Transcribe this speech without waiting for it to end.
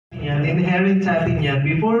inherent sa atin yan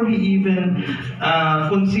before we even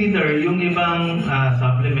consider yung ibang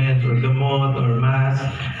supplement or gamot or mask.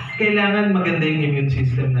 Kailangan maganda yung immune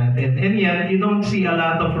system natin. And yet, you don't see a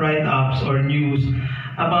lot of write-ups or news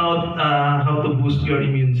about how to boost your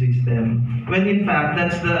immune system. When in fact,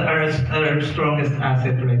 that's our strongest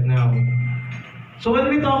asset right now. So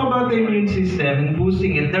when we talk about the immune system and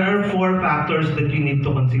boosting it, there are 4 factors that you need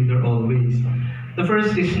to consider always. The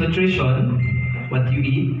first is nutrition, what you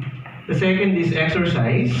eat. The second is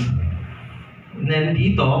exercise, and then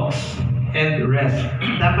detox, and rest.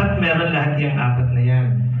 Dapat meron lahat yung 4 na yan.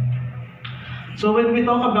 So when we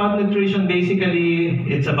talk about nutrition, basically,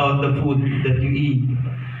 it's about the food that you eat.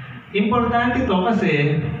 Importante ito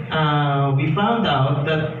kasi we found out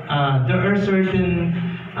that there are certain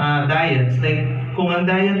diets, like kung ang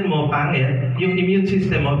diet mo pangit, yung immune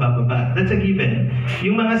system mo bababa. That's a given.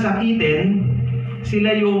 Yung mga sakitin,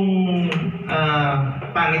 sila yung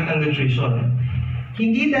pangit ang nutrition.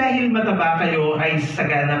 Hindi dahil mataba kayo ay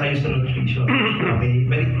sagana kayo sa nutrition. Okay?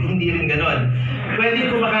 But hindi rin ganon. Pwede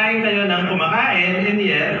kumakain kayo ng kumakain and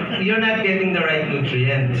yet, you're not getting the right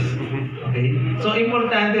nutrients. Okay? So,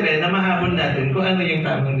 importante rin na mahabol natin kung ano yung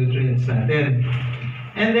tamang nutrients natin.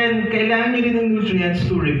 And then, kailangan nyo rin ng nutrients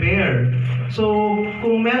to repair. So,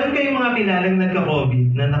 kung meron kayong mga kilalang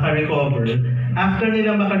nagka-COVID na naka-recover, after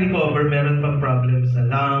nila maka-recover, meron pang problems sa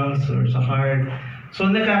lungs or sa heart.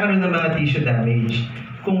 So, nagkakaroon ng mga tissue damage.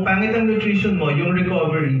 Kung pangit ang nutrition mo, yung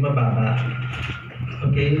recovery mababa.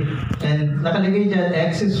 Okay? And nakalagay dyan,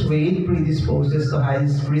 excess weight predisposes to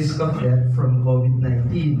highest risk of death from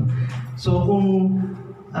COVID-19. So, kung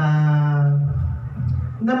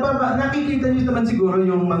nakikita niyo naman siguro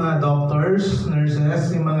yung mga doctors,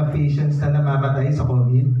 nurses, yung mga patients na namamatay sa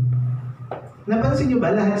COVID. Napansin niyo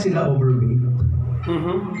ba lahat sila overweight?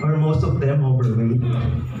 Or most of them overweight?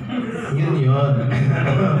 Yun.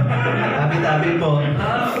 Tabi-tabi po.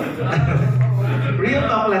 Real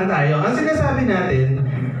talk lang tayo. Ang sinasabi natin,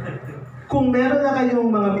 kung meron na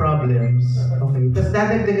kayong mga problems, okay, tapos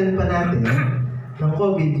dadagdagan pa natin ng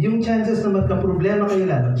COVID, yung chances na magka-problema kayo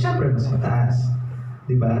lalo, syempre mas mataas.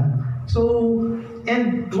 Diba? So,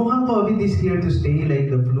 and mukhang COVID is here to stay,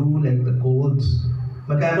 like the flu, like the colds.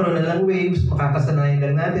 Magkakaroon na lang waves, makakasanayan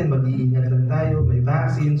lang natin, mag-iingat lang tayo, may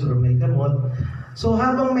vaccines or may gamot. So,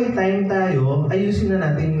 habang may time tayo, ayusin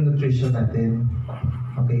na natin yung nutrition natin.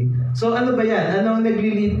 Okay? So, ano ba yan? Ano ang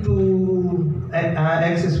nag-lead to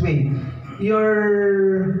excess weight?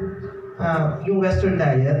 Yung Western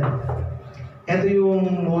diet, ito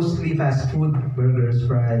yung mostly fast food, burgers,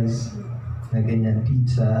 fries, na ganyan,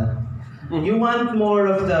 pizza. You want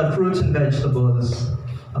more of the fruits and vegetables.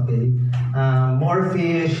 Okay? More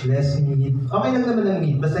fish, less meat. Okay lang naman ang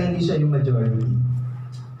meat, basta hindi siya yung majority.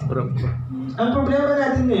 Ang problema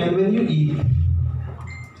natin ngayon, when you eat,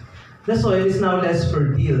 the soil is now less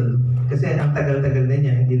fertile. Kasi ang tagal-tagal na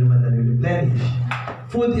niya, hindi naman na-replenish.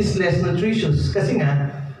 Food is less nutritious kasi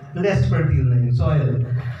nga, less fertile na yung soil.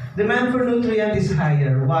 Demand for nutrient is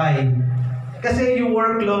higher. Why? Kasi you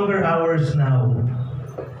work longer hours now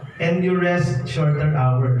and you rest shorter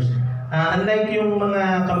hours. Unlike yung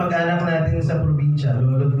mga kamag-anak natin sa probinsya,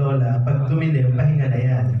 lolo't lola, pag dumilim, pahinga na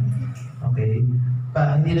yan. Okay?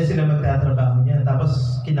 Hindi na sila magtatrabaho niyan.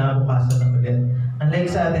 Tapos kinabukasan na ulit. Unlike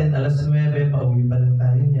sa atin, alas 9, pauwi pa lang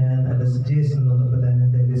tayo niyan. Alas 10, nanonood pa tayo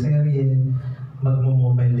ng teleserye.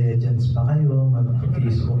 Magmo-Mobile Legends pa kayo,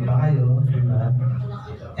 mag-Facebook pa kayo. Diba?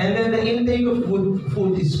 And then the intake of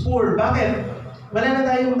food is poor. Bakit? Wala na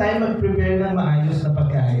tayong time mag-prepare ng maayos na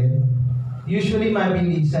pagkain. Usually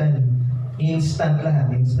mabilisan. Instant lahat.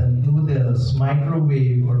 Instant noodles,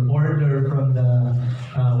 microwave, or order from the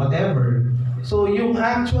whatever. So yung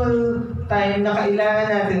actual time na kailangan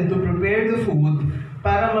natin to prepare the food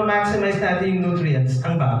para ma-maximize natin yung nutrients,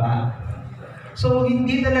 ang baba. So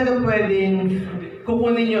hindi talaga pwedeng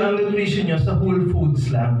kukunin nyo ang nutrition nyo sa whole foods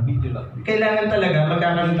lang. Kailangan talaga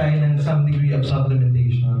magkakaroon tayo ng some degree of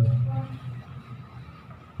supplementation.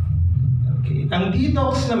 Okay. Ang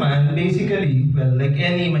detox naman, basically, well, like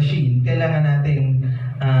any machine, kailangan nating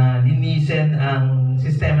linisin ang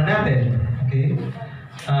sistema natin. Okay?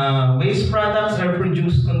 Waste products are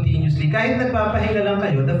produced continuously. Kahit nagpapahinga lang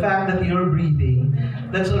kayo, the fact that you're breathing,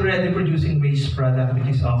 that's already producing waste product,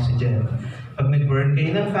 which is oxygen. Pag nag-burn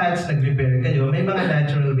kayo ng fats, nag-repair kayo, may mga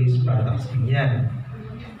natural waste products din yan.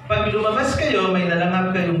 Pag lumabas kayo, may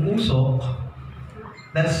nalanghap kayong usok,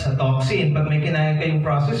 that's a toxin. Pag may kinain kayong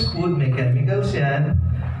processed food, may chemicals yan.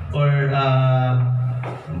 Or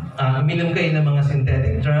uminom kayo ng mga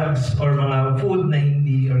synthetic drugs or mga food na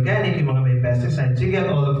hindi organic, yung mga may pesticides, you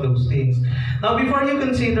get all of those things. Now, before you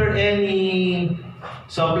consider any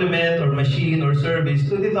supplement or machine or service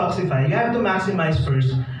to detoxify, you have to maximize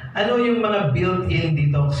first ano yung mga built-in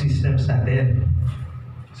detox systems natin.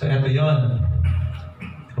 So, ito yon.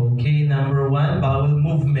 Okay, number 1, bowel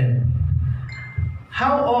movement.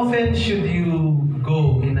 How often should you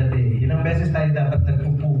go in a day? Ilang beses tayo dapat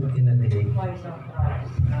nagpo-poop in a day? Twice or thrice.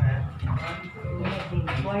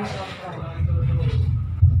 Twice or thrice.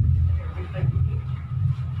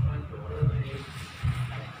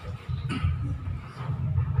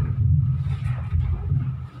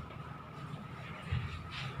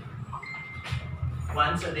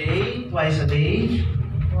 Once a day, twice a day,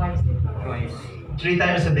 Twice a day. 3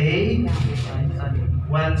 times a day,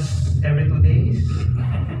 once every 2 days.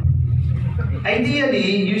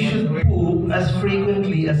 Ideally, you should poop as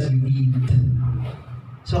frequently as you eat.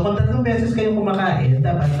 So kung 3 beses kayong kumakain,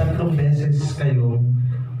 dapat 3 beses kayong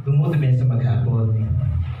dumudumi sa maghapon.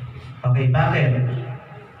 Okay, bakit?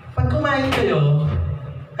 Pag kumain kayo,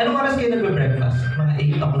 anong oras kayo nagbe-breakfast? Mga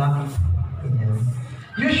 8 o'clock. Ganyan.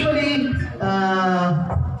 Usually,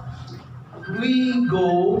 we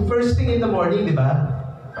go first thing in the morning, di ba?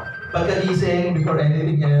 Pagkagising, before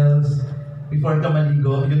anything else, before ka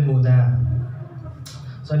maligo, yun muna.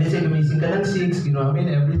 So let's say, gumising ka ng 6, ginawa mo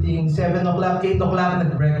everything, 7 o'clock, 8 o'clock,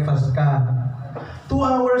 nag-breakfast ka. 2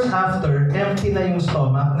 hours after, empty na yung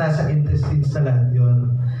stomach, nasa intestines na lahat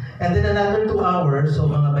yun. And then another 2 hours,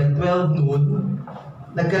 so mga by 12 noon,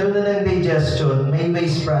 nagkaroon na ng digestion, may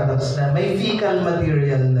waste products na, may fecal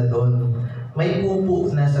material na doon. May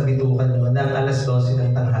pupo na sa bitukan nyo ng alas 12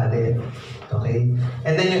 ng tanghali. Okay?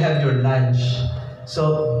 And then you have your lunch.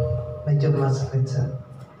 So, medyo masakit sa...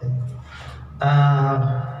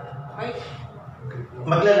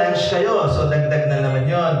 magla-lunch kayo, so dagdag na naman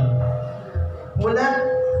yon. Mula...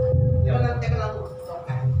 Teka lang.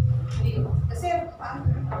 Kasi,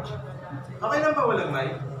 Okay lang ba walang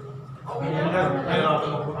mic?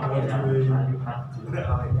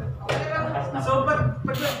 So, pag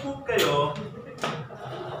nag-poop kayo,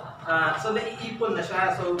 so naiipon na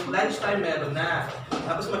siya. So, lunchtime meron na.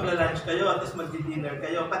 Tapos magla-lunch kayo, tapos magdi-dinner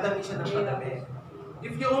kayo. Padami siya ng padami.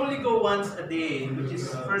 If you only go once a day, which is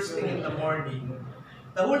first thing in the morning,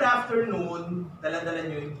 the whole afternoon, dala-dala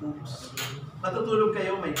nyo yung poops. Matutulog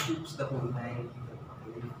kayo, may poops the whole night.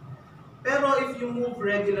 Pero if you move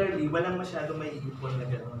regularly, walang masyadong may ipon na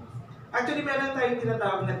gano'n. Actually, meron tayong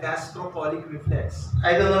tinatawag na gastrocolic reflex.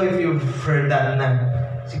 I don't know if you've heard that na.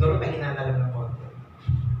 Siguro mahina na lang ng konti.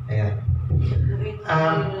 Ayan.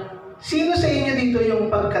 Sino sa inyo dito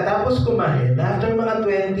yung pagkatapos kumain, after mga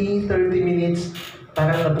 20-30 minutes,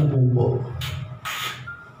 parang napupupo?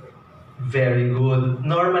 Very good.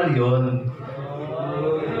 Normal yon.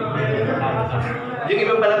 Yung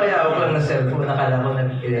iba pala may hawak lang na cellphone, nakala ko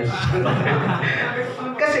nag-yes.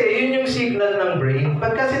 Kasi yun yung signal ng brain.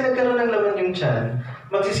 Pag kasi nagkaroon ng laman yung tiyan,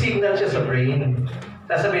 magsisignal siya sa brain.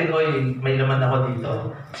 Sasabihin, oy, may laman ako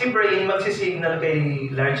dito. Si brain magsisignal kay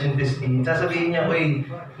large intestine. Sasabihin niya, oy,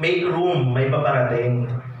 make room, may paparating.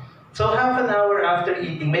 So half an hour after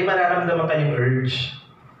eating, may mararamdaman kayong urge.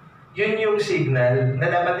 Yun yung signal na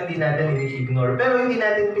dapat hindi natin i-ignore. Pero hindi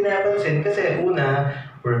natin pinapansin kasi una,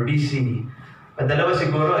 we're busy. Padalawa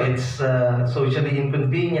siguro, it's socially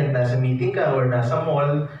inconvenient. Nasa meeting ka or nasa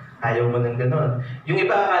mall, ayaw mo ng ganon. Yung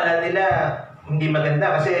iba akala nila hindi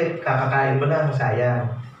maganda kasi kakakain mo lang, sayang.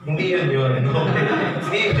 Hindi yun. Okay?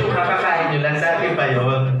 Hindi yung kakakain nyo lang, dati pa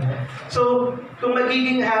yun. So, kung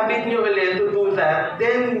magiging habit nyo ulit to do that,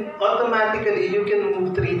 then automatically you can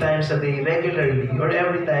move 3 times a day regularly or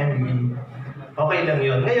every time you eat. Okay lang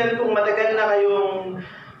yun. Ngayon, kung matagal na kayong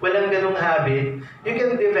walang ganung habit, you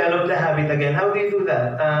can develop the habit again. How do you do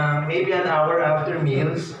that? Maybe an hour after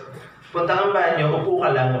meals, punta kang banyo, upo ka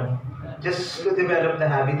lang. Just to develop the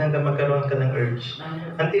habit hanggang magkaroon ka ng urge.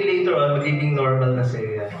 Until later on, magiging normal na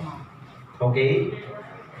siya. Okay?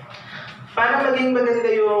 Para maging maganda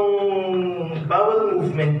yung bowel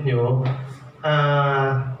movement nyo,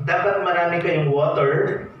 dapat marami kayong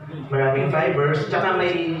water, maraming fibers, tsaka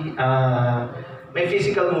may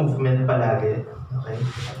physical movement palagi. Okay?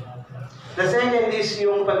 The second is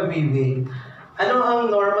yung pagbibi. Ano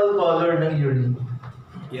ang normal color ng urine?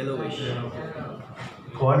 Yellowish.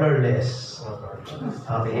 Colorless.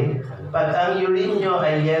 Okay? Pag ang urine nyo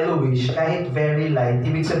ay yellowish, kahit very light,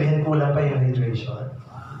 ibig sabihin kulang pa yung hydration.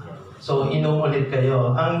 So, inom ulit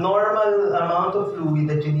kayo. Ang normal amount of fluid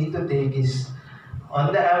that you need to take is, on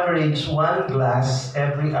the average, 1 glass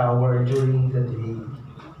every hour during the day.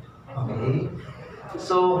 Okay?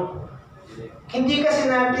 So, hindi kasi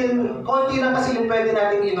natin, konti lang kasi yung pwede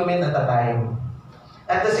natin inumin at a time.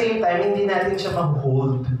 At the same time, hindi natin siya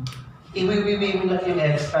ma-hold. Iwiwiwi mo lang yung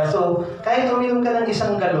extra. So, kahit uminom ka ng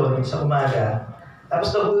 1 galon sa umaga,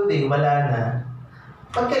 tapos the whole day, wala na.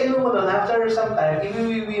 Pagkainom mo nun, after some time,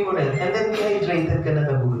 iwiwiwi mo rin, and then dehydrated ka na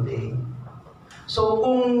the whole day. So,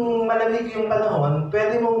 kung malamig yung panahon,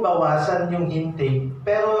 pwede mong bawasan yung intake,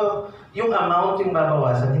 pero yung amount yung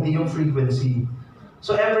babawasan, hindi yung frequency.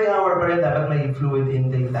 So, every hour pa rin dapat may fluid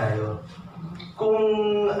intake tayo. Kung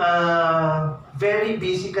very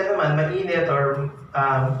busy ka naman, mainit, or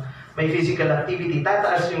may physical activity,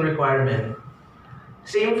 tataas yung requirement.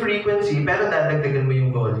 Same frequency, pero dadagdagan mo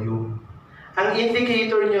yung volume. Ang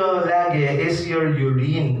indicator nyo lagi is your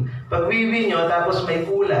urine. Pag wiwi nyo, tapos may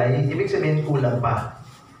kulay, ibig sabihin kulang pa.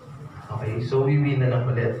 Okay, so wiwi na lang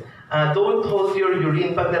ulit. Don't hold your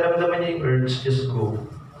urine. Pag naramdaman nyo yung urge, just go.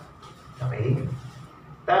 Okay?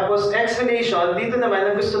 Tapos exhalation, dito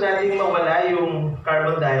naman, ang gusto natin mawala yung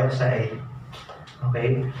carbon dioxide.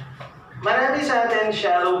 Okay? Marami sa atin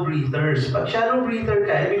shallow breathers. Pag shallow breather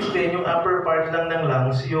ka, ibig sabihin yung upper part lang ng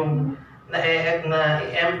lungs, yung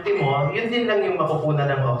na-empty mo, yun din lang yung makukunan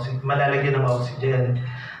ng oxygen, malalagyan ng oxygen.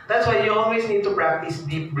 That's why you always need to practice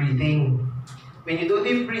deep breathing. When you do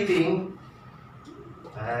deep breathing,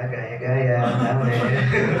 gaya, dami.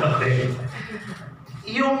 Okay.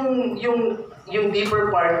 Yung deeper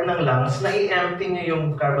part ng lungs, na-empty nyo yung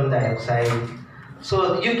carbon dioxide.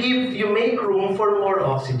 So you make room for more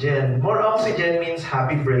oxygen. More oxygen means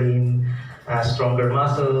happy brain, stronger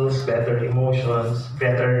muscles, better emotions,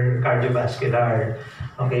 better cardiovascular.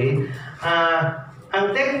 Okay? Ang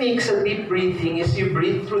technique sa deep breathing is you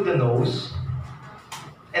breathe through the nose,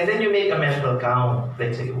 and then you make a mental count.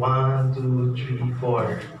 Let's say 1, 2, 3,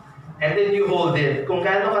 4. And then you hold it. Kung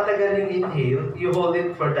gaano katagal yung inhale, you hold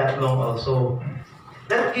it for that long also.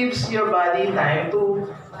 That gives your body time to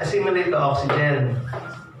assimilate the oxygen.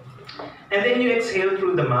 And then you exhale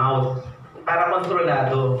through the mouth para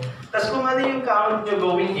kontrolado. Tapos kung ano yung count nyo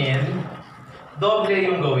going in, doble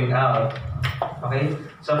yung going out. Okay?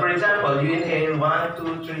 So for example, you inhale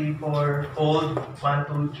 1, 2, 3, 4, hold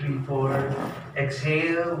 1, 2, 3, 4,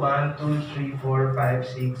 exhale 1, 2, 3, 4, 5,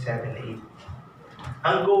 6, 7, 8.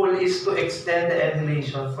 Ang goal is to extend the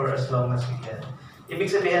inhalation for as long as we can. Ibig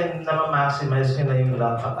sabihin na ma-maximize nyo na yung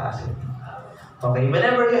lung capacity. Okay?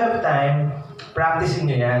 Whenever you have time, practicein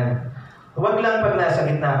nyo yan. Huwag lang pag nasa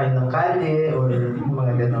gitna kayo ng kalye or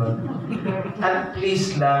mga ganon. At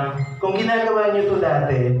least lang, kung ginagawa nyo ito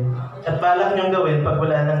dati, at balak nyo gawin pag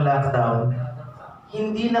wala ng lockdown,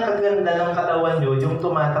 hindi nakaganda ng katawan nyo yung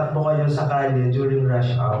tumatakbo kayo sa kalye during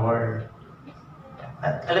rush hour.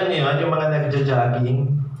 At alam niyo yun, yung mga nagja-jogging,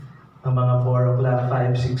 ng mga 4 o'clock,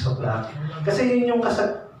 5, 6 o'clock. Kasi yun yung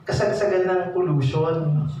kasagsagan ng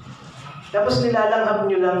pollution. Tapos nilalanghap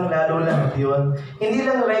nyo lang, lalo lang yun. Hindi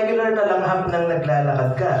lang regular na langhap nang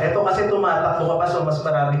naglalakad ka. Ito kasi tumatakbo ka pa, so mas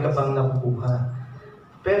marami ka pang nakukuha.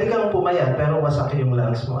 Pwede kang pumayat, pero wasak yung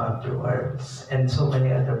lungs mo afterwards. And so many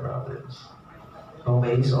other problems.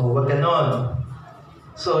 Okay, so wag ganon.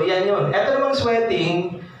 So yan yun. Ito namang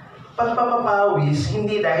sweating, pagpapapawis,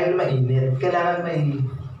 hindi dahil mainit. Kailangan may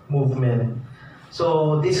movement.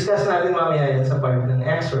 So, discuss natin mamaya yan sa part ng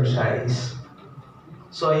exercise.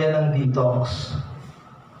 So, ayan ang detox.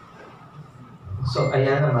 So,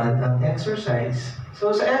 ayan naman ang exercise.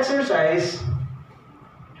 So, sa exercise,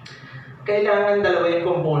 kailangan dalawa yung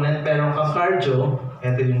component. Meron kang cardio,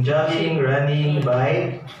 ito yung jogging, running,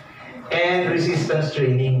 bike, and resistance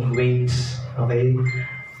training, weights. Okay?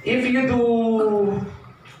 If you do...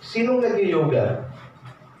 Sinong nag-yoga?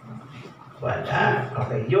 Wala.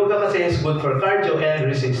 Okay. Yoga kasi is good for cardio and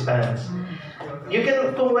resistance. You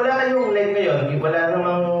can, kung wala kayong leg ngayon, wala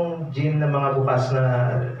namang gym na mga bukas na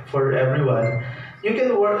for everyone, you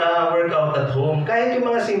can work out at home. Kahit yung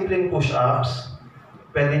mga simpleng push-ups,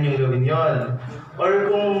 pwede nyo gawin yon. Or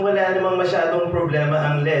kung wala namang masyadong problema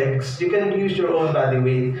ang legs, you can use your own body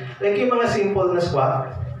weight. Like yung mga simple na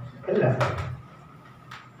squat, wala.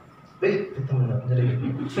 Wait, ito muna.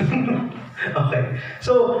 Okay.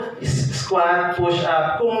 So, squat,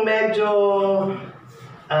 push-up. Kung medyo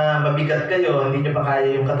mabigat kayo, hindi nyo pa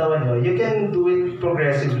kaya yung katawan nyo, you can do it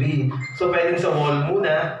progressively. So, pwedeng sa wall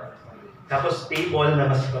muna, tapos table na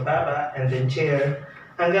mas mababa, and then chair,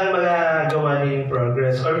 hanggang magagawa nyo yung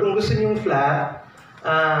progress. Or kung gusto nyo yung flat,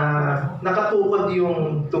 nakatukod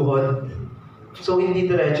yung tuhod. So, hindi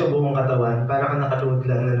diretso buong katawan, para ka nakatuhod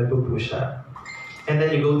lang na nagpo-push up. And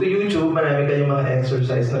then you go to YouTube, marami kayong mga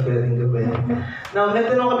exercise na pwedeng gawin. Now,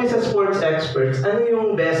 nagtanong kami sa sports experts, ano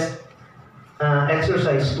yung best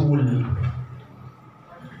exercise tool?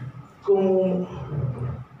 Kung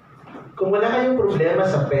wala kayong problema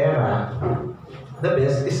sa pera, the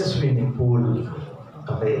best is a swimming pool.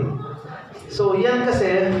 Okay? So, yan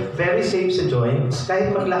kasi very safe sa joints.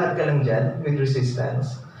 Kahit maglakad ka lang dyan with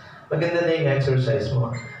resistance. maganda na yung exercise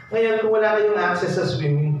mo. Ngayon, kung wala kayong access sa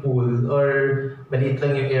swimming pool or maliit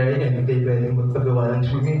lang yung area nyo, hindi kayo pwedeng magpagawa ng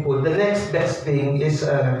swimming pool, the next best thing is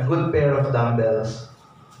a good pair of dumbbells.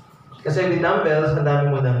 Kasi with dumbbells, ang dami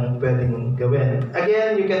mo nang pwedeng gawin.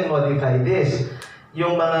 Again, you can modify this.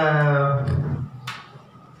 Yung mga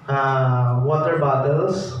water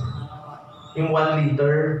bottles, yung 1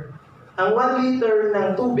 liter. Ang 1 liter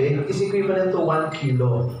ng tubig is equivalent to 1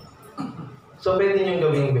 kilo. So, pwede nyo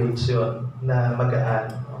gawing weights yun na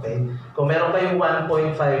magaan. Okay? Kung meron kayong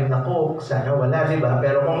 1.5 na Coke, sana wala, di ba?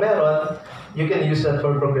 Pero kung meron, you can use that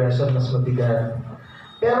for progression, mas mabigat.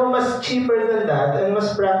 Pero mas cheaper than that and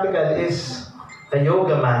mas practical is a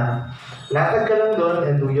yoga mat. Lakad ka lang doon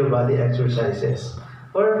and do your body exercises.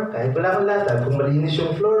 Or kahit wala kang latag, kung malinis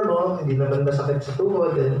yung floor mo, hindi naman masakit sa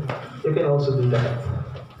tuhod, then you can also do that.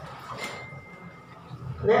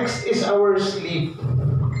 Next is our sleep.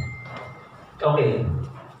 Okay,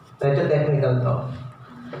 medyo technical to.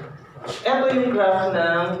 Ito yung graph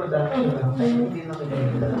ng production. Ay, hindi na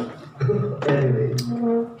kinaganda. Anyway.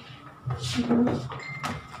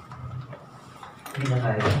 Hindi na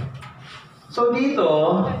kaya. So dito,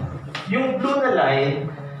 yung blue na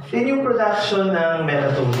line, yun yung production ng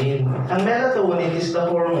melatonin. Ang melatonin is the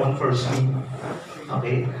hormone for sleep.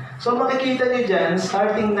 Okay? So makikita nyo dyan,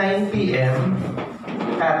 starting 9 p.m.,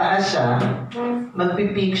 tataas siya,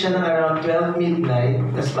 magpipeak siya ng around 12 midnight,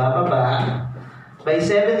 tapos bababa, by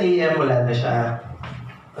 7 a.m. wala na siya.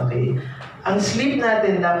 Okay? Ang sleep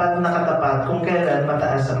natin dapat nakatapat kung kailan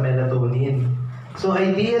mataas ang melatonin. So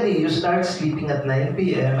ideally, you start sleeping at 9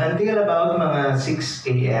 p.m. until about mga 6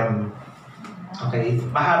 a.m. Okay?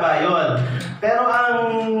 Mahaba yon. Pero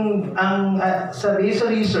sa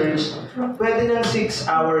research, pwede ng 6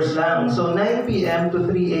 hours lang. So 9 p.m. to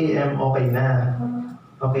 3 a.m. okay na.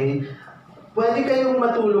 Okay? Pwede kayong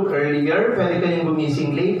matulog earlier, pwede kayong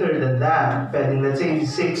gumising later than that. Pwede, let's say,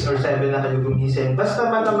 6 or 7 na kayo gumising.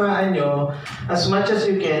 Basta matamaan nyo, as much as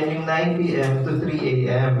you can, yung 9 p.m. to 3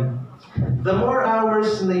 a.m. The more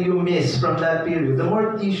hours na you miss from that period, the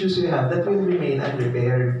more tissues you have that will remain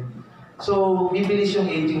unrepaired. So, bibilis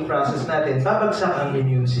yung aging process natin, babagsak ang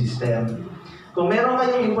immune system. Kung meron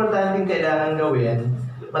kayong importanteng kailangan gawin,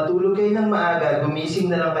 matulog kayo ng maaga,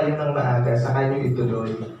 gumising na lang kayo ng maaga, saka nyo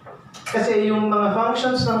ituloy. Kasi yung mga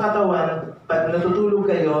functions ng katawan, pag natutulog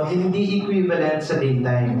kayo, hindi equivalent sa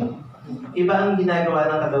daytime. Iba ang ginagawa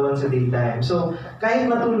ng katawan sa daytime. So, kahit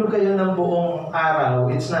matulog kayo ng buong araw,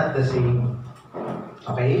 it's not the same.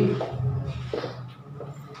 Okay?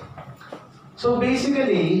 So,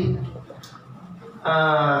 basically,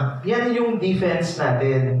 yan yung defense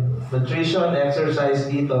natin. Nutrition, exercise,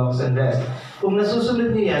 detox, and rest. Kung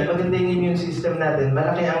nasusunod niyo yan, maganda yung immune system natin,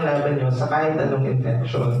 malaki ang laban nyo sa kahit anong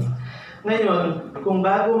infection. Ngayon, kung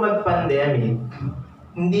bago mag-pandemic,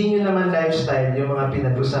 hindi nyo naman lifestyle yung mga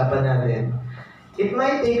pinag-usapan natin, it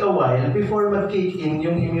might take a while before mag-kick in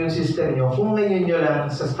yung immune system nyo kung ngayon nyo lang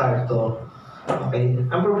sa start to. Okay?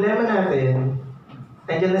 Ang problema natin,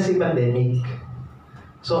 nandiyan na si pandemic.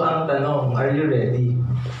 So, ang tanong, are you ready?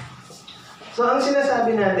 So, ang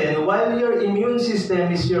sinasabi natin, while your immune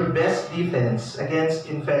system is your best defense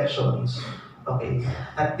against infections, okay,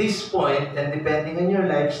 at this point, and depending on your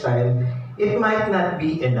lifestyle, it might not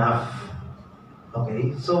be enough.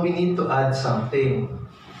 Okay? So, we need to add something.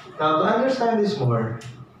 Now, to understand this more,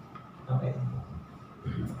 okay.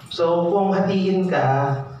 So, kung hatiin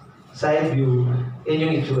ka, side view, yun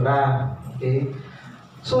yung itsura. Okay?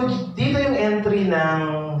 So, dito yung entry ng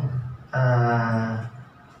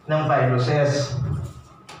viruses.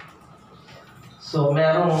 So,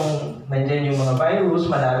 nandiyan yung mga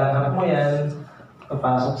virus, malalanghap mo yan,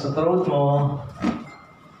 papasok sa throat mo.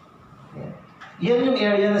 Yan yung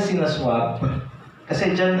area na sinaswab.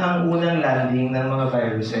 Kasi dyan ang unang landing ng mga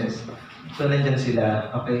viruses. So, nandyan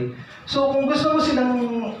sila. Okay? So, kung gusto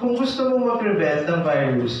mo ma-prevent ng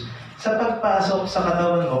virus sa pagpasok sa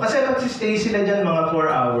katawan mo, kasi magsistay sila dyan mga 4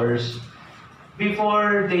 hours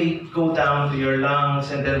before they go down to your lungs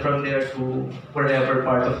and then from there to wherever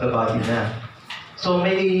part of the body na. So,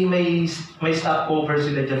 may stopover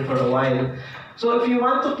sila dyan for a while. So, if you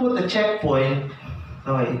want to put a checkpoint,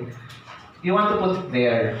 okay, you want to put it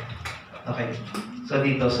there. Okay. So,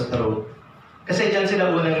 dito sa throat. Kasi dyan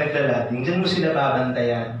sila unang naglalanding. Dyan mo sila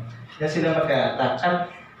babantayan. Dyan sila magka-attack. At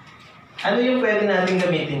ano yung pwede natin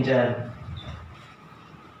gamitin dyan?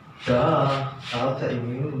 Alta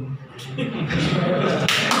Imune.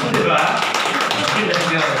 Diba?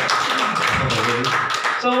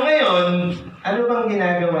 So, ngayon, ano bang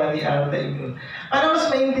ginagawa ni Alta Imune? Para mas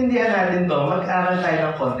maintindihan natin to, mag-aral tayo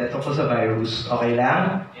ng konti tungkol sa virus. Okay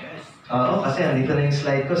lang? Oo, kasi andito na yung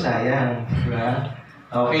slide ko, sayang. Diba?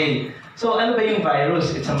 Okay. So ano ba yung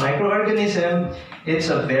virus? It's a microorganism.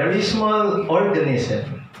 It's a very small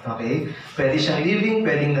organism. Okay? Pwede siyang living,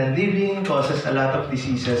 pwedeng non-living, causes a lot of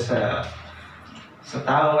diseases sa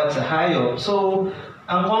tao at sa hayop. So,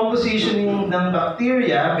 ang composition ng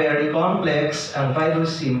bacteria, very complex. Ang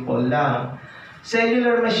virus, simple lang.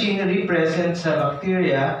 Cellular machinery present sa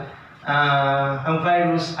bacteria, ang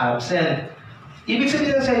virus absent. Ibig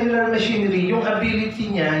sabihin ng cellular machinery, yung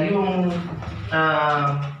ability niya, yung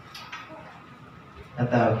ang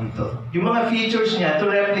tawag dito, yung mga features niya to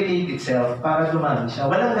replicate itself para dumami siya.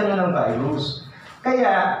 Walang ganun ang virus.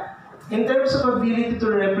 Kaya, in terms of ability to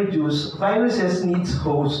reproduce, viruses needs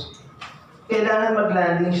host. Kailangan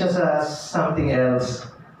mag-landing siya sa something else.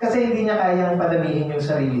 Kasi hindi niya kayang padamihin yung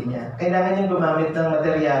sarili niya. Kailangan niyang gumamit ng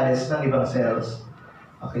materyales ng ibang cells.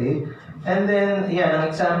 Okay? And then, yan,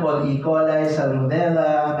 ang example, E. coli,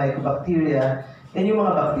 Salmonella, Mycobacteria, yan yung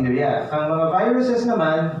mga bacteria. Ang mga viruses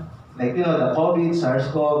naman, like, you know, the COVID,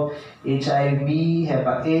 SARS-CoV, HIV, Hep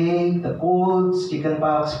A, the colds,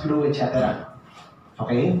 chickenpox, flu, etc.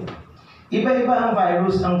 Okay? Iba-iba ang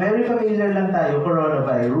virus. Ang very familiar lang tayo,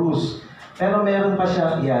 coronavirus. Pero meron pa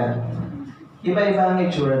siya, yan. Iba-iba ang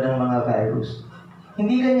itsura ng mga virus.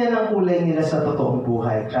 Hindi ganyan ang kulay nila sa totoong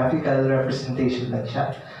buhay. Graphical representation lang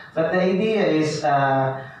siya. But the idea is,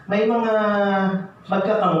 may mga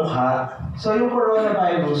magkakamukha. So yung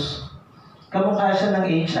coronavirus, kamukha siya ng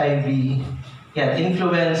HIV. Yan,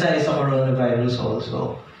 influenza is a coronavirus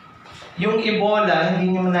also. Yung Ebola,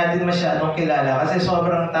 hindi naman natin masyadong kilala kasi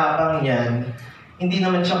sobrang tapang niyan. Hindi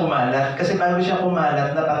naman siya kumalat. Kasi bago siya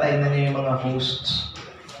kumalat, napatay na niya yung mga hosts.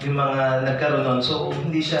 Yung mga nagkaroon nun. So,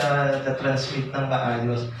 hindi siya na-transmit ng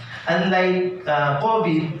maayos. Unlike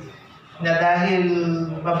COVID, na dahil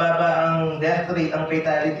mababa ang death rate, ang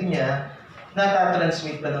fatality niya,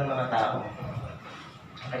 natatransmit pa ng mga tao.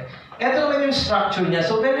 Okay. Ito naman yung structure niya.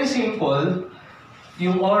 So, very simple.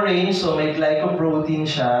 Yung orange, so may glycoprotein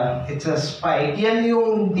siya. It's a spike. Yan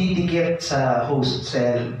yung didikit sa host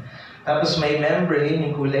cell. Tapos may membrane,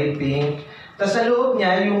 yung kulay pink. Tapos sa loob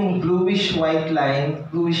niya, yung bluish-white line,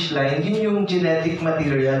 yun yung genetic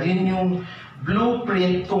material, yun yung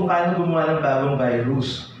blueprint kung paano gumawa ng bagong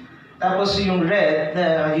virus. Tapos yung red,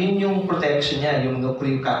 yun yung protection niya, yung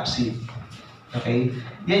nucleocapsid. Okay?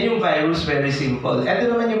 Yan yung virus, very simple. Ito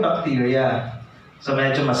naman yung bacteria. So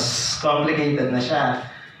medyo mas complicated na siya.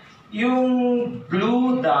 Yung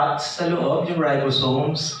blue dots sa loob, yung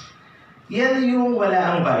ribosomes, yan yung wala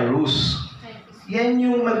ang virus. Yan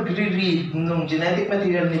yung magre-read ng genetic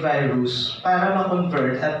material ni virus para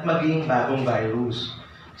ma-convert at maging bagong virus.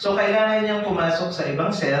 So kailangan niyang pumasok sa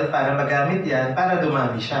ibang cell para magamit yan para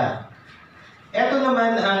dumami siya. Ito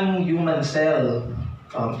naman ang human cell.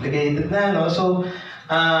 Complicated na, no? So,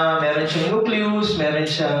 meron siyang nucleus, meron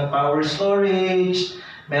siyang power storage,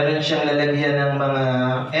 meron siyang lalagyan ng mga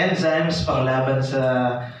enzymes panglaban sa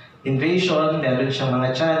invasion, meron siyang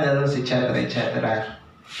mga channels, etc. etc.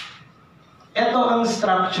 Ito ang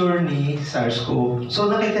structure ni SARS-CoV.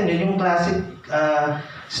 So, nakita niyo yung classic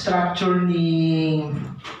structure ni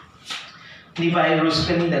virus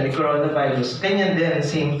kanina, ni coronavirus. Ganyan din,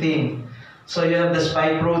 same thing. So, you have the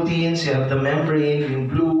spike proteins, you have the membrane,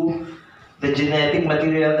 yung blue, the genetic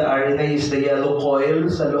material, the RNA is the yellow coil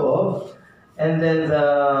sa loob. And then the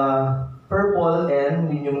purple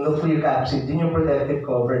N, yun yung nucleocapsid, yun yung protective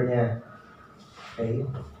cover niya. Okay?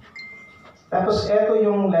 Tapos, eto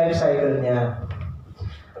yung life cycle niya.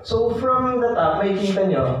 So, from the top,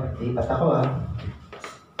 makikita nyo, ipat ako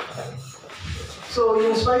Okay. So,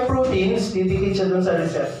 yung spike proteins, didikit siya dun sa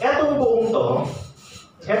receptor. Etong buong to,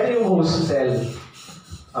 eto yung host cell.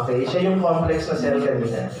 Okay, siya yung complex na cell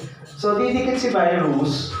kanina. So, didikit si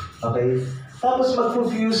virus. Okay. Tapos,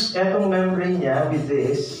 mag-fuse etong membrane niya with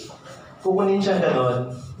this. Kukunin siya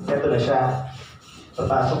ganon. Eto na siya.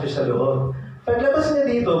 Papasok siya sa loob. Paglabas niya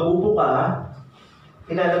dito, bubuka,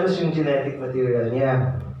 ilalabas yung genetic material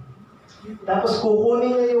niya. Tapos,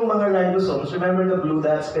 kukunin niya yung mga ribosomes. Remember the blue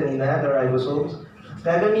dots kanina, the ribosomes?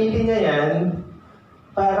 Gagamitin niya yan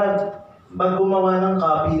para gumawa ng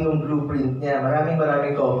copy ng blueprint niya.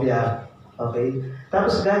 Maraming kopya. Okay?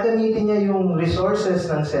 Tapos gagamitin niya yung resources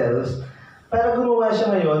ng cells para gumawa siya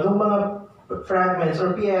ngayon ng mga fragments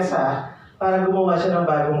or piyesa para gumawa siya ng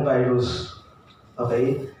bagong virus.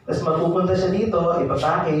 Okay? Tapos mapupunta siya dito,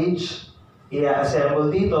 ipapackage, i-assemble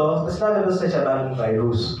dito, tapos lalabas na siya bagong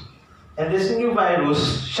virus. And this new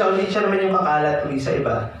virus, siya naman yung makalat ulit sa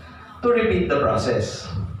iba to repeat the process.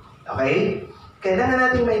 Okay? Kailangan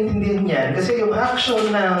natin maintindihan yan kasi yung action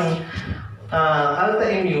ng Alta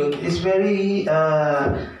Imune is very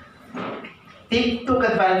took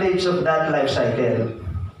advantage of that life cycle.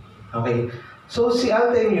 Okay? So si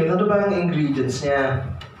Alta Imune, ano ba ang ingredients niya?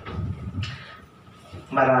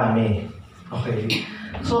 Marami. Okay.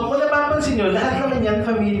 So kung napapansin nyo, lahat naman yan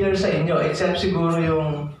familiar sa inyo, except siguro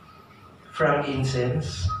yung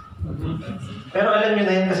frankincense. Pero alam nyo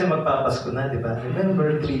na yan kasi magpapasko na, di ba?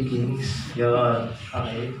 Remember, 3 kings. Yun.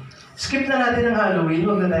 Okay. Skip na natin ang Halloween.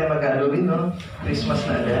 Huwag na tayo mag-Halloween, no? Christmas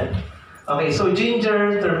na agad. Okay, so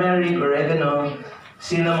ginger, turmeric, oregano,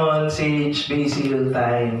 cinnamon, sage, basil,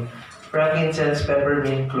 thyme, frankincense,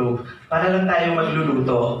 peppermint, clove. Para lang tayo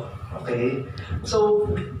magluluto. Okay? So,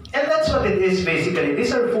 and that's what it is basically.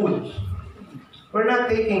 These are food. We're not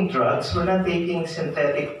taking drugs. We're not taking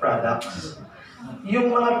synthetic products.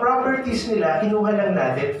 Yung mga properties nila, kinuha lang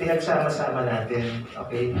natin, pinagsama-sama natin.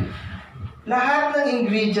 Okay? Lahat ng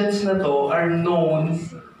ingredients na to are known,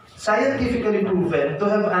 scientifically proven, to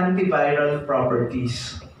have antiviral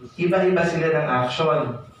properties. Iba-iba sila ng action.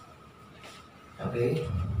 Okay?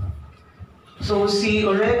 So, si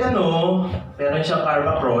oregano, meron siyang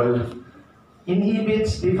carbaprol,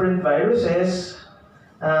 inhibits different viruses,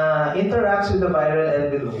 interacts with the viral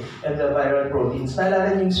envelope and the viral proteins.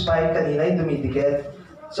 Naalala niyo yung spike kanina, yung dumidikit.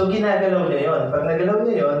 So, ginagalaw niya yon. Pag nagalaw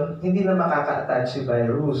niya yon, hindi na makaka-attach si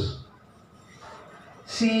virus.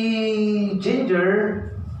 Si ginger,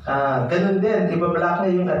 ganun din. Ibablock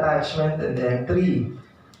niya yung attachment and entry.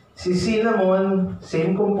 Si cinnamon,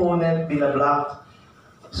 same component, binablock.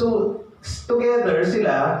 So, together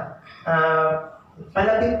sila,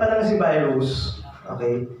 palapit pa lang si virus,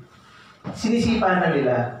 okay? Sinisipa na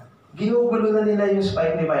nila. Ginugulo na nila yung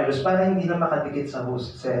spike ni virus para hindi na makadikit sa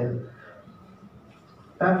host cell.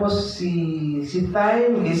 Tapos si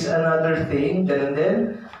thyme is another thing, ganun din,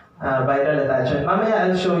 viral attachment. Mamaya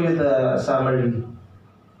I'll show you the summary.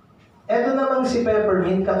 Eto namang si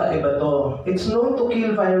peppermint, kakaiba to. It's known to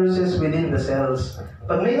kill viruses within the cells.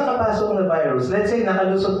 Pag may nakapasok na virus, let's say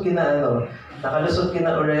nakalusot kina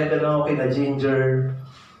oregano, kina ginger,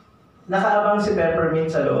 nakaabang si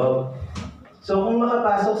peppermint sa loob. So kung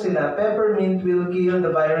makapasok sila, peppermint will kill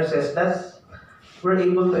the viruses that were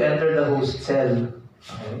able to enter the host cell.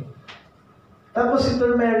 Okay? Tapos si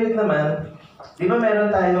turmeric naman, di ba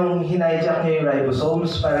meron tayong hinijack niya yung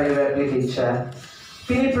ribosomes para i-replicate siya?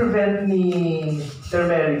 Piniprevent ni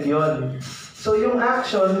turmeric yon. So yung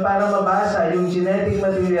action para mabasa yung genetic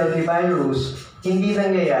material ni virus, hindi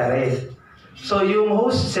nangyayari. So yung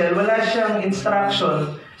host cell, wala siyang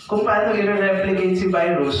instruction kung paano i-replicate si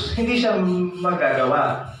virus, hindi siya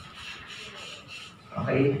magagawa.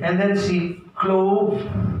 Okay? And then si clove,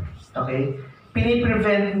 okay?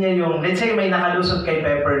 Piniprevent niya yung, let's say may nakalusot kay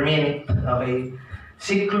peppermint, okay?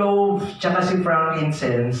 Si clove, tsaka si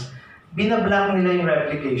frankincense, binablock nila yung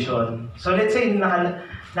replication. So let's say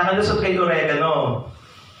nakalusot kay oregano,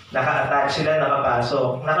 naka-attach sila,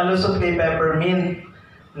 nakapasok. Nakalusot kay peppermint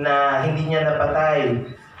na hindi niya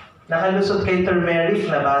napatay. Nakalusot kay turmeric,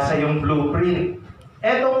 nabasa yung blueprint.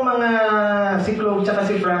 Etong mga si clove tsaka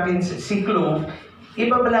si frankincense, si clove,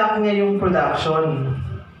 ibablock niya yung production.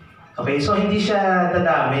 Okay, so hindi siya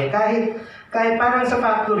dadami. Kahit parang sa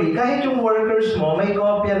factory, kahit yung workers mo may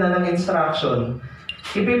kopya na ng instruction,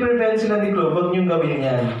 ipiprevent sila ni clove, huwag niyong gawin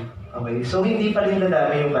yan. Okay, so hindi pa rin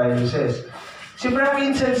nadami yung viruses. Si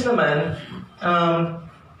frankincense naman,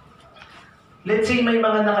 let's say may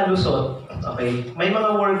mga nakalusot, okay, may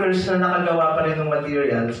mga workers na nakagawa pa rin ng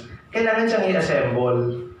materials, kailangan siyang i-assemble.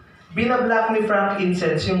 Binablock ni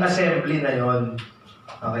frankincense yung assembly na yon.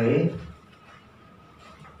 Okay?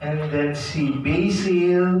 And then si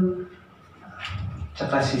basil,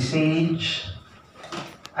 tsaka si sage,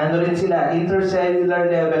 ano rin sila, intercellular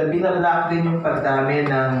level, binablock din yung pagdami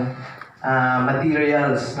ng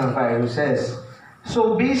materials ng viruses.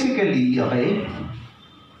 So basically, okay,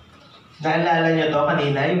 naalala nyo to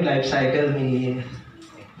kanina, yung life cycle ni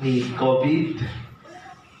COVID.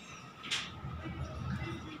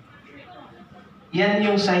 Yan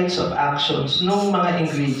yung sites of actions ng mga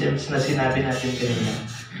ingredients na sinabi natin kanina.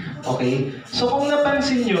 Okay? So kung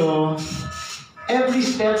napansin nyo, every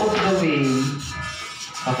step of the way,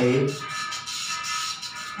 okay,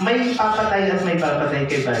 may papatay at may papatay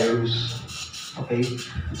kay virus. Okay?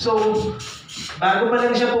 So, bago pa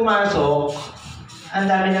lang siya pumasok, ang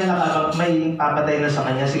dami niyang may papatay na sa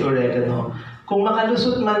kanya si oregano. Kung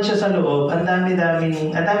makalusot man siya sa loob, ang dami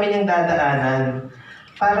niyang dadaanan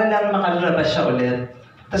para lang makalabas siya ulit.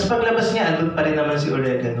 Tapos paglabas niya, andun pa rin naman si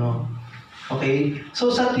oregano. Okay?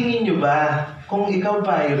 So sa tingin niyo ba, kung ikaw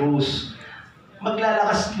virus,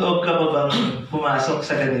 maglalakas loob ka ba bang pumasok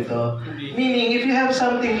sa ganito? Meaning, if you have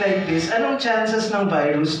something like this, anong chances ng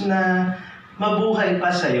virus na mabuhay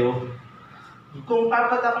pa sa'yo? Kung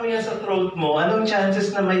papatak mo yan sa throat mo, anong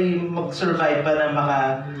chances na may mag-survive pa na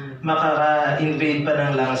makaka-invade pa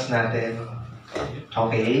ng lungs natin.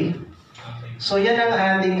 Okay? So yan ang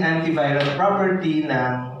ating antiviral property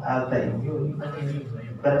ng Alta Imune.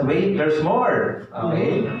 But wait, there's more.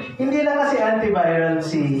 Okay? Hindi lang kasi antiviral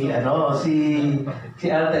si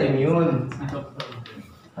Alta Immune.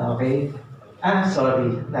 Okay?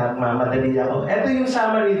 Sorry, nagmamadali ako. Ito yung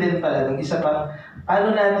summary din pala ng isa pang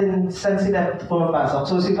saan sila pumapasok.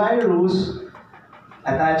 So si virus,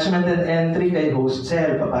 attachment and entry kay host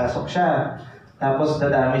cell, papasok siya. Tapos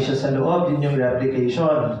dadami siya sa loob, yun yung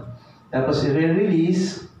replication. Tapos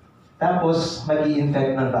i-release, tapos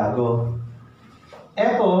mag-i-infect ng bago.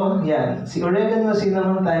 Eto, yan, si oregano,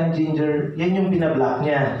 cinnamon, thyme, ginger, yan yung binablock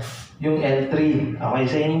niya, yung entry. Okay,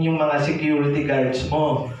 sa yun yung mga security guards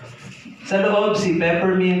mo. Sa loob, si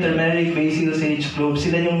peppermint, turmeric, basil, sage, clove,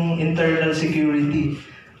 sila yung internal security.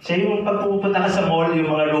 Siya yung pagpupunta ka sa mall, yung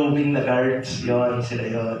mga roving na guards, yon, sila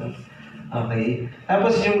yon. Okay.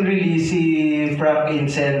 Tapos yung release, si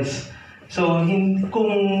frankincense. So, kung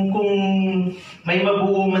may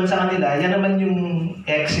mabuo man sa kanila, yan naman yung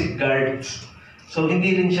exit guards. So,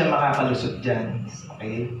 hindi rin siya makakalusot dyan.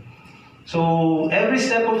 Okay? So, every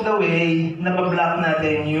step of the way, nabablock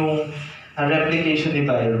natin yung replication ni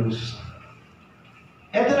virus.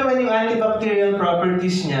 Ito naman yung antibacterial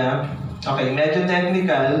properties niya. Okay, medyo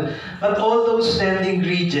technical, but all those 10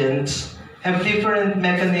 ingredients have different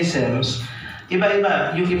mechanisms.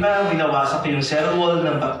 Iba-iba. Yung iba, winawasak yung cell wall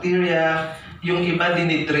ng bacteria. Yung iba,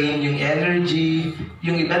 dinidrain yung energy.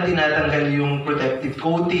 Yung iba, tinatanggal yung protective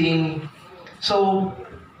coating. So,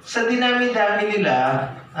 sa dinami-dami nila,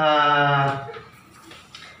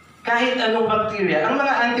 kahit anong bacteria, ang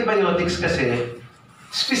mga antibiotics kasi,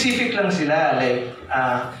 specific lang sila. Like,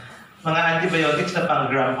 mga antibiotics na pang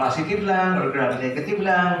gram-positive lang or gram-negative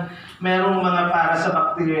lang. Merong mga para sa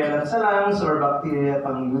bacteria lang sa lungs or bacteria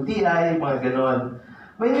pang UTI, mga ganon.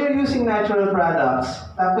 When you're using natural products,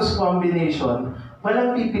 tapos combination,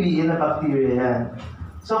 walang pipiliin na bacteria yan.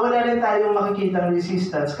 So wala rin tayong makikitang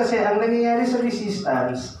resistance kasi ang nangyayari sa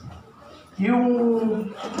resistance, yung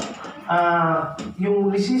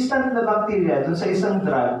resistant na bacteria dun sa isang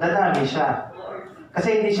drug, dadami siya.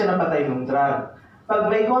 Kasi hindi siya napatay ng drug. Pag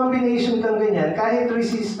may combination kang ganyan, kahit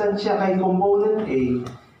resistant siya kay component A,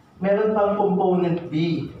 meron pang component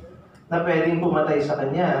B na pwedeng pumatay sa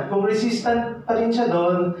kanya. Kung resistant pa rin siya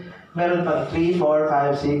doon, meron pang 3, 4,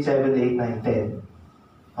 5, 6, 7, 8, 9, 10.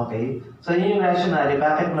 Okay? So yun yung rationale,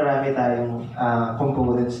 bakit marami tayong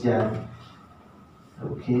components dyan.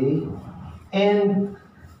 Okay? And,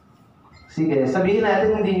 sige, sabihin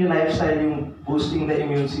natin hindi yung lifestyle yung boosting the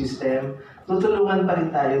immune system, tutulungan pa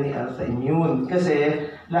rin tayo ni Alta Immune. Kasi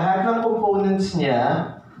lahat ng components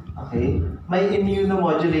niya, okay, may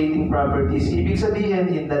immunomodulating properties. Ibig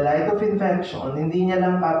sabihin, in the light of infection, hindi niya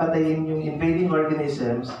lang papatayin yung invading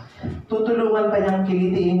organisms, tutulungan pa niyang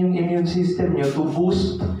kilitiin yung immune system niyo to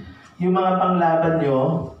boost yung mga panglaban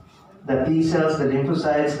niyo, the T cells, the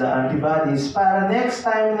lymphocytes, the antibodies, para next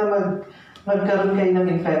time na magkaroon kayo ng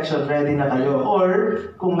infection, ready na kayo. Or,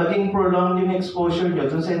 kung maging prolonged yung exposure nyo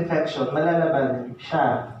dun sa infection, malalaban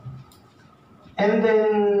siya. And then,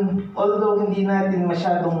 although hindi natin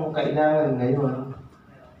masyadong kailangan ngayon,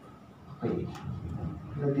 okay,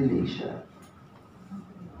 na-delay siya.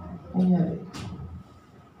 Nangyari.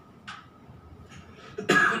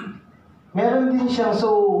 Meron din siyang,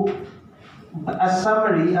 so, as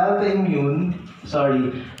summary,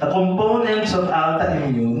 the components of Alta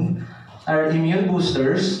Immune are immune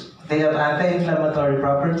boosters. They have anti-inflammatory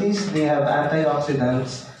properties, they have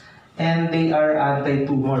antioxidants, and they are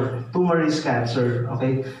anti-tumor. Tumor is cancer,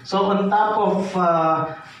 okay? So on top of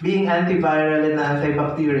being antiviral and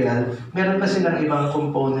antibacterial, meron pa silang ibang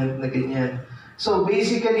component na ganyan. So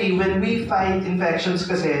basically, when we fight infections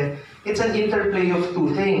kasi, it's an interplay of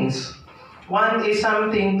two things. One is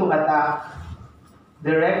something to attack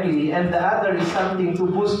directly, and the other is something to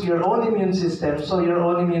boost your own immune system so your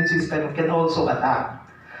own immune system can also attack.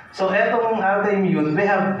 So etong Alta Immune, we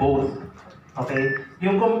have both. Okay?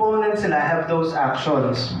 Yung components sila have those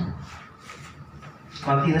actions.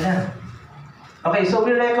 Konti na lang. Okay, so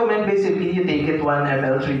we recommend basically you take it 1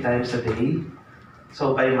 ml 3 times a day.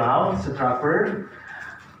 So by mouth, sa dropper.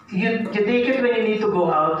 You take it when you need to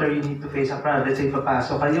go out or you need to face a crowd. Let's say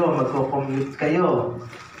papasok kayo, magko-commute kayo.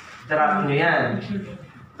 Drop nyo yan.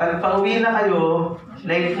 Pag pauwi na kayo,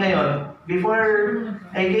 like ngayon, before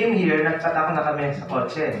I came here, nagpatak na kami sa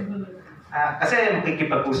kotse. Kasi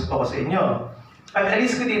makikipag-usap ako sa inyo. Pag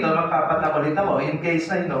alis ko dito, magpapatak ulit ako. In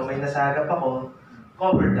case na, may nasagap ako,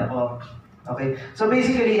 covered ako. Okay? So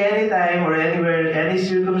basically, anytime or anywhere, any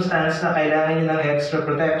circumstance na kailangan nyo ng extra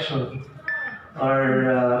protection, or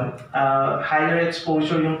higher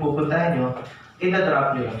exposure yung pupuntahan nyo,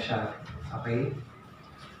 ita-drop nyo lang siya. Okay?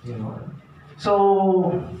 Yun.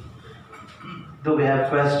 So, do we have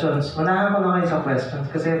questions? Manahan ko na kayo sa questions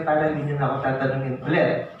kasi para hindi nyo na ako tatanungin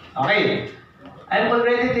ulit. Okay. I'm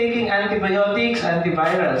already taking antibiotics,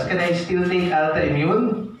 antivirals. Can I still take Alta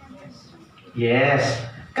Imune? Yes.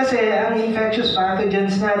 Kasi ang infectious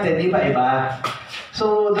pathogens natin, iba-iba.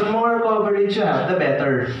 So, the more coverage you have, the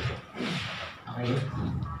better. Okay.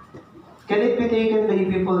 Can it be taken by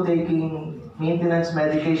people taking maintenance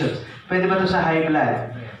medications? Pwede ba ito sa high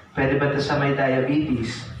blood? Pwede ba ito sa may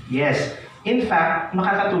diabetes? Yes. In fact,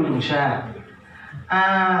 makakatulong siya.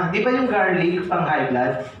 Di ba yung garlic pang high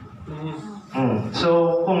blood?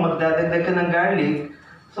 So, kung magdadagdag ka ng garlic,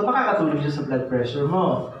 so makakatulong siya sa blood pressure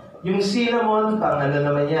mo. Yung cinnamon, pang ano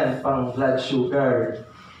naman yan, pang blood sugar.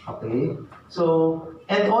 Okay? So,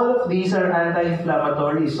 and all of these are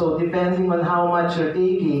anti-inflammatory. So, depending on how much you're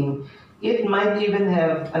taking, it might even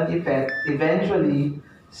have an effect eventually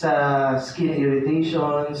sa skin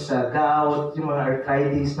irritation, sa gout, yung mga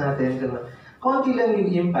arthritis natin. Konti lang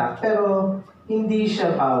yung impact, pero hindi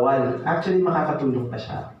siya bawal. Actually, makakatulong pa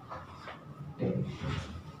siya. Okay.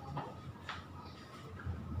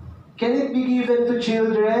 Can it be given to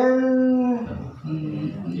children?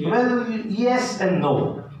 Well, yes and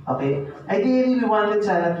no. Okay? Ideally, we wanted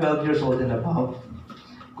sana 12 years old and above.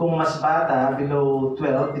 Kung mas bata, below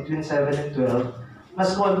 12, between 7 and 12,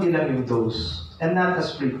 mas konti lang yung dose. And not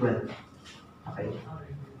as frequent. Okay?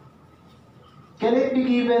 Can it be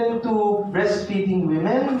given to breastfeeding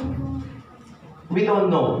women? We don't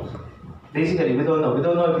know. Basically, we don't know. We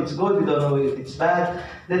don't know if it's good, we don't know if it's bad.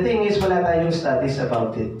 The thing is, wala tayong studies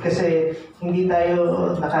about it. Kasi hindi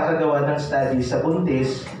tayo nakakagawa ng studies sa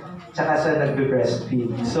buntis tsaka sa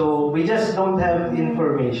nagbe-breastfeed. So, we just don't have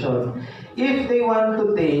information. If they want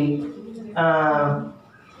to take,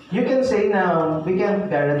 you can say now, we can't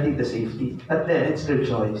guarantee the safety. But then, it's their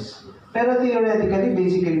choice. Pero theoretically,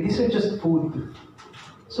 basically, these are just food.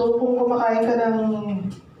 So, kung kumakain ka ng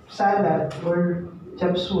salad or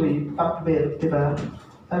chop suey, pakbet, di ba?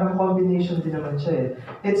 Parang combination din naman siya eh.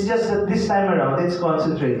 It's just that this time around, it's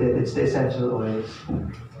concentrated. It's the essential oils.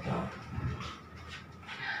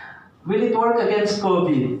 Will it work against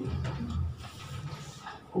COVID?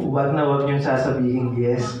 Wag na wag yung sasabihin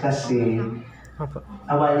yes kasi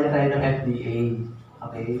awayan tayo ng FDA.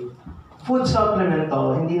 Okay? Food supplement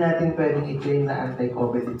to, hindi natin pwedeng i-claim na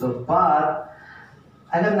anti-COVID ito. But,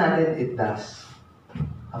 alam natin it does.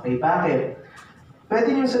 Okay, bakit?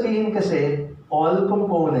 Pwede nyo sabihin kasi, all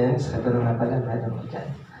components, ito na nga pala, madam mo dyan.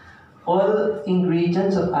 All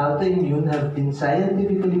ingredients of Alta Imune have been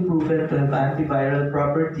scientifically proven to have antiviral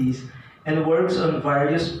properties and works on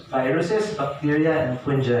various viruses, bacteria, and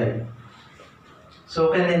fungi.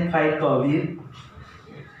 So, can it fight COVID?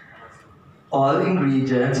 All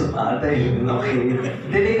ingredients of Alta Imune, okay?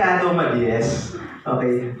 Delikado mag-yes.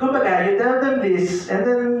 Okay? Kumbaga, you tell them this, and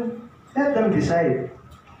then let them decide.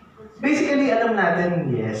 Basically, alam natin,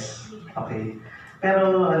 yes. Okay.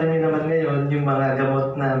 Pero alam niyo naman ngayon, yung mga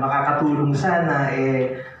gamot na makakatulong sana,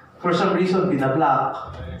 for some reason,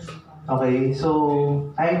 binablock. Okay? So,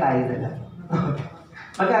 tayo na lang.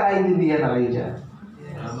 Magkakaintindihan na kayo dyan.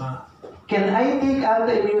 Can I take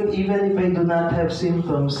Alta Imune even if I do not have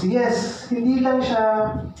symptoms? Yes. Hindi naman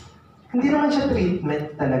siya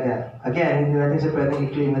treatment talaga. Again, hindi natin siya pwedeng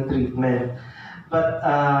i-claim na treatment. But,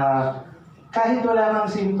 kahit wala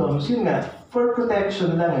kang symptoms, yun nga, for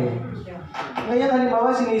protection lang eh. Ngayon,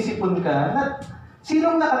 halimbawa, sinisipon ka,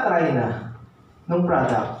 sinong nakatry na ng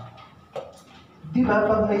product? Di ba,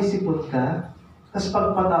 pag may sipon ka, tapos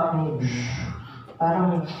pagpatak mo,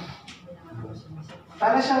 parang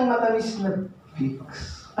siyang matamis na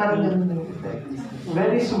Vicks. Parang ganun yung effect.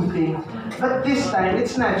 Very soothing. But this time,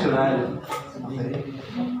 it's natural. Okay?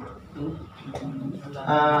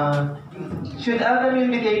 Should Alta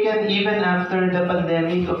Imune be taken even after the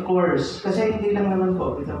pandemic? Of course. Kasi hindi lang naman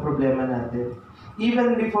COVID ang problema natin.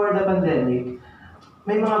 Even before the pandemic,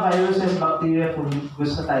 may mga viruses, bacteria,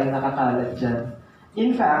 fungus na tayo nakakalat dyan.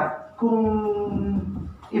 In fact,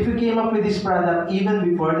 if we came up with this product even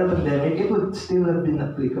before the pandemic, it would still have been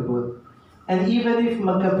applicable. And even if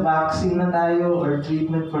magka-vaccine na tayo or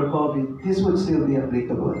treatment for COVID, this would still be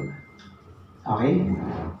applicable. Okay?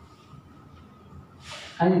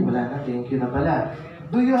 Ay, wala na. Thank you na pala.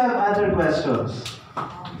 Do you have other questions?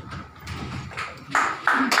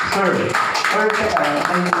 Sir. Or,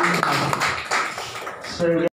 sir,